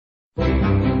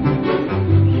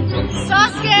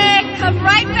Sasuke, come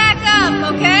right back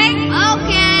up, okay?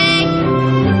 Okay.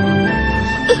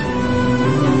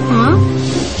 Huh?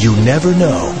 You never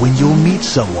know when you'll meet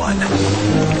someone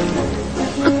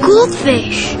A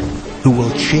goldfish. who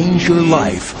will change your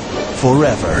life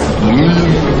forever.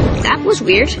 That was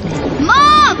weird.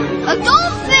 Mom! A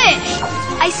goldfish!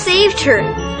 I saved her.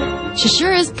 She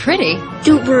sure is pretty.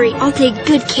 Don't worry, I'll take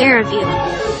good care of you.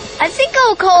 I think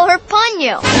I'll call her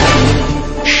Ponyo.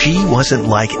 She wasn't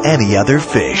like any other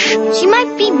fish. She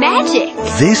might be magic.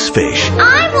 This fish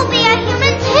I will be a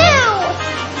human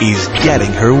too! is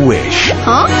getting her wish.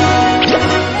 Huh?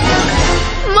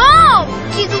 Mom!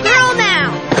 She's a girl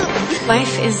now!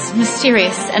 Life is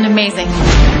mysterious and amazing.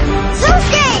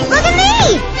 Ssuke, look at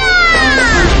me!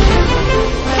 Ah!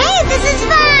 Hey, this is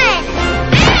fun!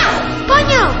 Ah!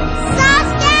 Ponyo!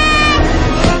 Sasuke!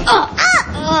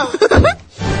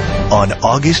 On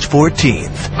August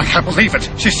 14th, I can't believe it.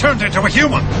 She's turned into a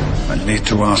human. I need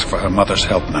to ask for her mother's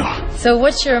help now. So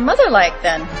what's your mother like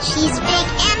then? She's big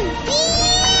and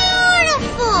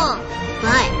beautiful!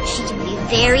 But she can be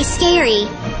very scary.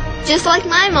 Just like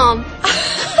my mom.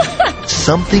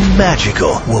 something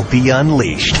magical will be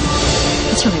unleashed.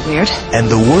 That's really weird. And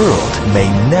the world may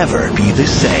never be the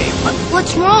same.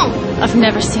 What's wrong? I've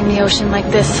never seen the ocean like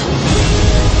this.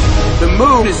 The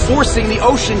moon is forcing the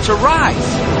ocean to rise.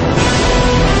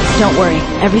 Don't worry,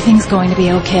 everything's going to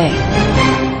be okay.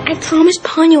 I promised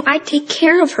Ponyo I'd take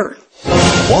care of her.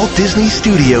 Walt Disney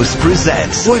Studios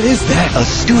presents... What is that? A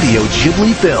Studio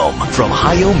Ghibli film from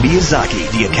Hayao Miyazaki,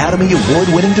 the Academy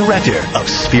Award-winning director of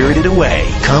Spirited Away,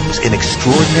 comes an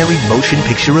extraordinary motion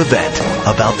picture event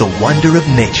about the wonder of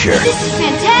nature, This is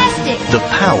fantastic! the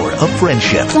power of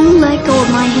friendship, Don't let go of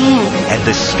my hand. and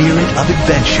the spirit of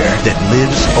adventure that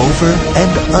lives over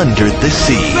and under the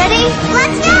sea. Ready?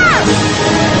 Let's go!